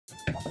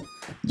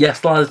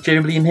Yes, lads,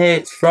 Jubilee here.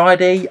 It's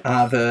Friday.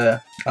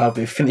 I'll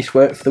be finished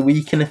work for the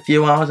week in a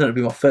few hours, and it'll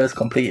be my first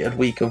completed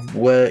week of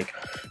work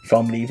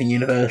from leaving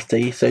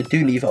university. So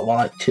do leave a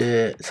like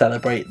to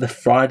celebrate the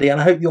Friday, and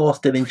I hope you're all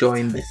still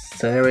enjoying this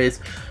series.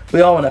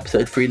 We are on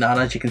episode 3 now,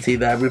 and as you can see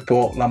there, we've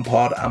brought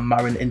Lampard and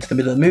Marin into the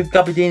middle and moved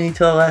Gabbiadini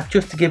to the left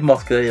just to give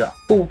Moscardelli that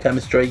full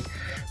chemistry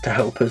to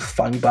help us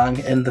fang bang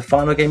in the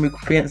final game we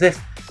compete against this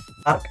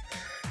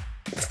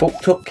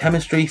fucked up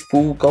chemistry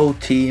full goal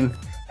team.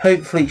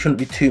 Hopefully it shouldn't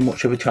be too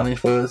much of a challenge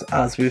for us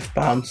as we've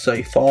found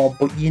so far,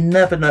 but you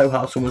never know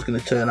how someone's going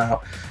to turn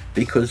out,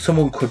 because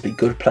someone could be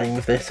good playing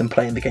with this and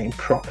playing the game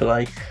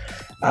properly.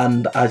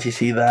 And as you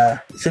see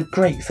there, it's a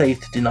great save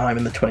to deny him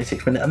in the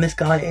 26th minute, and this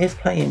guy is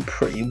playing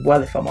pretty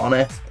well, if I'm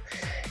honest.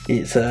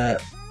 It's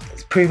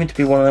proven to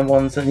be one of them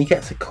ones, and he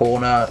gets a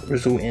corner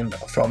resulting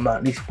from that,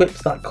 and he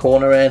whips that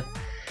corner in,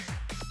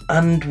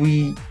 and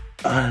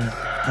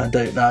I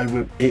don't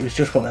know, it was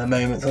just one of the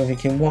moments I'm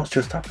thinking, what's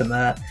just happened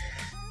there?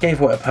 Gave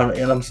away a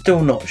penalty, and I'm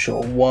still not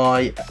sure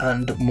why,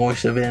 and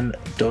Moisevin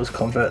does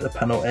convert the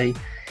penalty,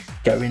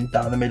 going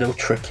down the middle,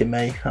 tricking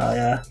me.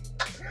 I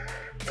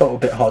felt a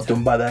bit hard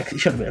done by there, because it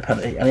shouldn't have been a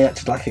penalty, and he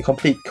acted like a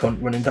complete cunt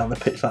running down the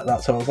pitch like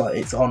that, so I was like,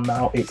 it's on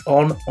now, it's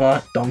on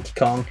like Donkey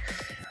Kong.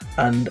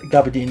 And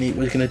Gabbiadini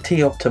was going to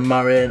tee up to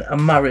Marin,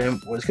 and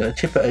Marin was going to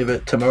chip it over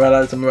to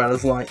Morelos, and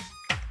Morelos like,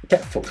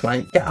 get fucked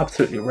mate, get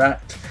absolutely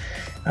wrecked.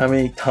 And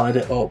we tied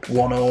it up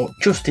 1-0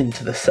 just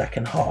into the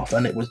second half,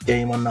 and it was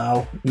game on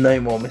now.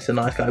 No more Mr.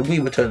 Nice Guy. We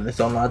were turning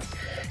this on, lads.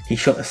 He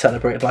shouldn't have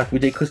celebrated like we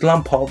did, because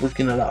Lampard was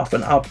going to let off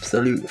an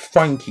absolute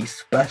Frankie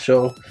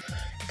special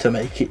to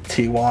make it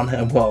 2-1,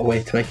 and what a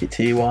way to make it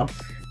 2-1.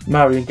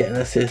 Marion getting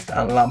an assist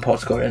and Lampard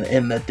scoring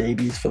in their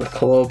debuts for the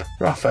club.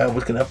 Raphael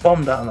was going to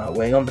bomb down that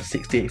wing on the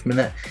 68th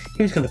minute.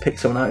 He was going to pick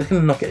someone out. He was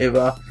going to knock it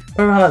over.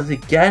 Morales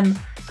again.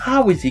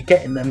 How is he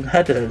getting them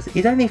headers?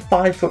 He's only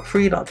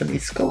 5'3", lads, and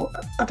he's scored,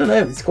 I don't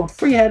know, he's scored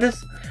 3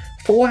 headers,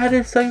 4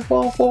 headers so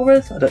far for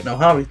us. I don't know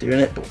how he's doing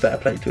it, but fair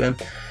play to him.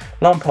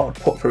 Lampard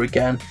put through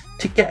again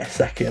to get a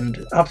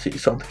second, absolutely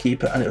sold the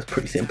keeper, and it was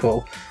pretty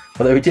simple.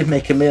 Although he did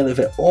make a meal of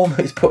it,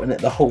 almost putting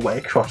it the whole way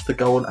across the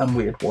goal, and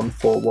we had won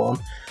 4-1.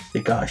 The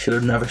guy should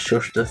have never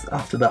shushed us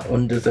after that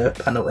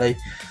undeserved penalty.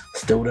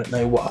 Still don't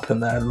know what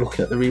happened there,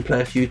 looking at the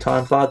replay a few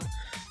times, lads.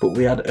 But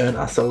we had earned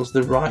ourselves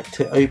the right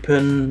to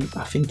open,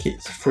 I think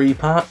it's 3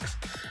 packs.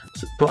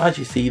 But as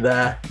you see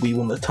there, we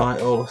won the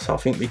title, so I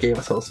think we gave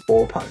ourselves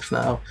 4 packs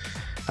now.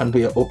 And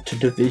we are up to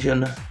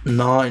Division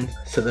 9,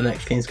 so the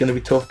next game is going to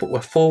be tough. But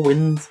we're 4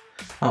 wins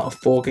out of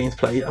 4 games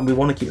played, and we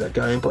want to keep that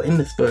going. But in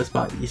this first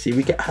pack, you see,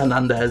 we get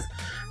Hernandez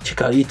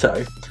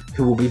Chicharito,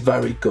 who will be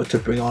very good to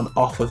bring on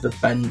off of the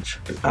bench,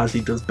 as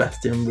he does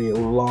best in real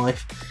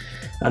life.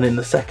 And in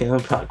the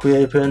second pack we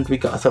opened, we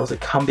got ourselves a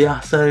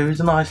Cambiasso, who's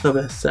a nice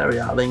another Serie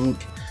A link,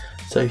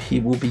 so he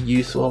will be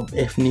useful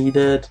if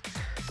needed.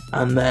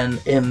 And then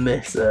in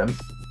this,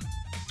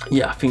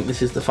 yeah, I think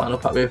this is the final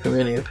pack we opened.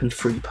 We only opened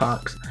 3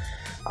 packs.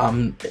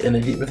 I'm in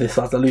a deep with this,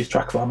 lads. I lose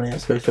track of how many I'm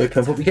supposed to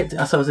open, but we get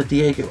ourselves a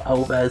Diego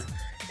Alves,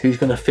 who's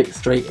going to fit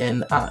straight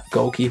in at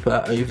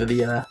goalkeeper over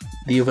the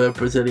other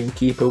Brazilian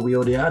keeper we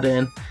already had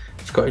in.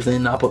 He's got his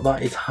name now, but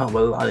that is how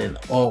we're lining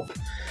up.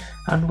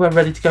 And we're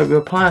ready to go. We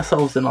apply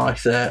ourselves a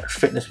nice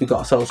fitness we got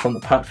ourselves from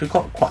the packs. We've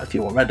got quite a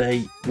few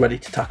already, ready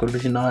to tackle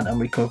Division 9, and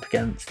we come up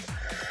against,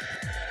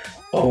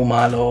 oh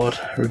my lord,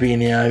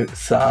 Rubinho,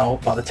 Sal,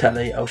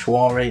 Balotelli, El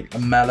Shawari,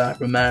 Lamela,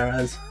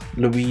 Ramirez,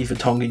 Luis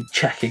Vertonghen,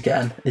 check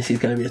again. This is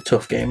going to be a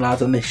tough game,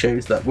 lads, and this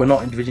shows that we're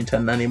not in Division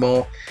 10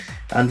 anymore.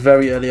 And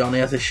very early on he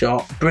has a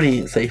shot,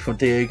 brilliant save from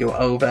Diego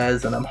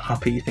Alves, and I'm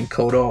happy he's been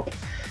called up.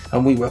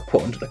 And we were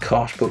put under the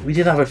cosh, but we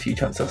did have a few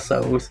chances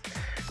ourselves.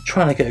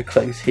 Trying to go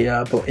close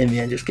here, but in the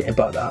end just getting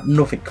back that.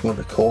 Nothing come of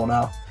the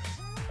corner.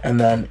 And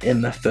then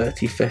in the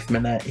 35th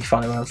minute, he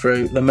finally ran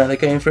through. Lamela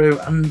going through,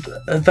 and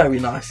a very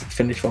nice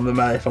finish from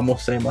Lamela, if I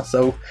must say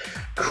myself.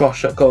 Cross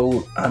shot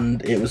goal,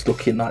 and it was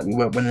looking like we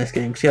weren't winning this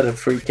game because he had a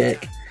free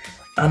kick.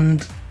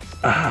 And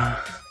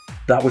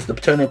that was the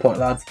turning point,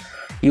 lads.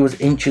 He was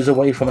inches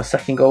away from a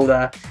second goal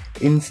there.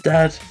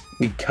 Instead,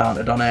 we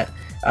countered on it,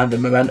 and the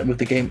momentum of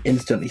the game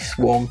instantly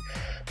swung.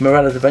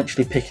 Morelos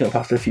eventually picking up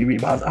after a few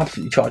rebounds,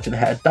 absolutely charging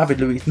ahead. David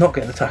Luiz not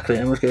getting the tackle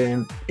in and was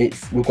going,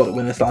 we've got to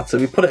win this, lad. So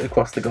we put it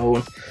across the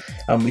goal,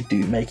 and we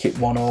do make it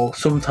 1-0.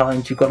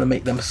 Sometimes you've got to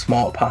make them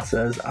smart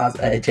passes, as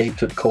Air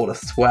Japes would call a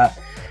sweat,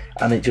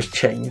 and it just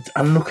changed.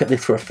 And look at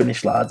this for a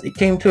finish, lads. It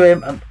came to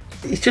him, and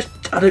it's just,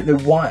 I don't know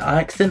why I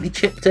accidentally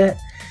chipped it,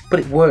 but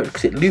it worked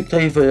because it looped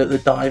over the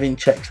diving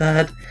check's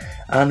head,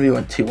 and we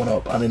went 2-1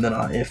 up. And in the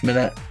 90th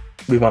minute,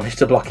 we managed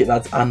to block it,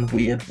 lads, and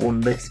we had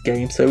won this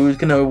game. So we was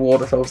going to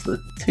award ourselves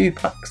the 2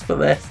 packs for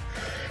this.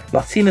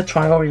 Latina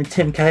Traore and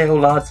Tim Cahill,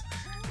 lads.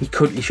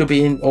 He should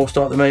be in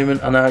All-Star at the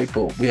moment, I know,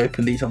 but we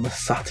opened these on the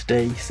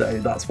Saturday, so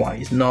that's why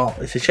he's not.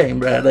 It's a shame,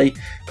 really.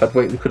 God,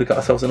 wait, we could have got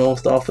ourselves an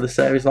All-Star for the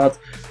series, lads.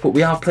 But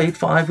we have played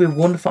 5, we've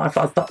won 5,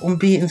 lads. That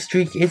unbeaten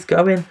streak is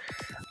going.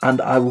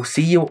 And I will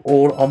see you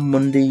all on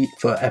Monday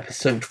for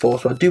episode 4.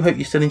 So I do hope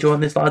you're still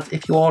enjoying this, lads.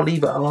 If you are,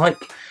 leave it a like.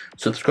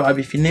 subscribe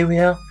if you're new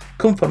here,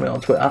 come follow me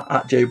on Twitter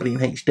at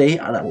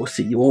JoeBleanHD, and I will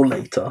see you all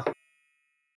later.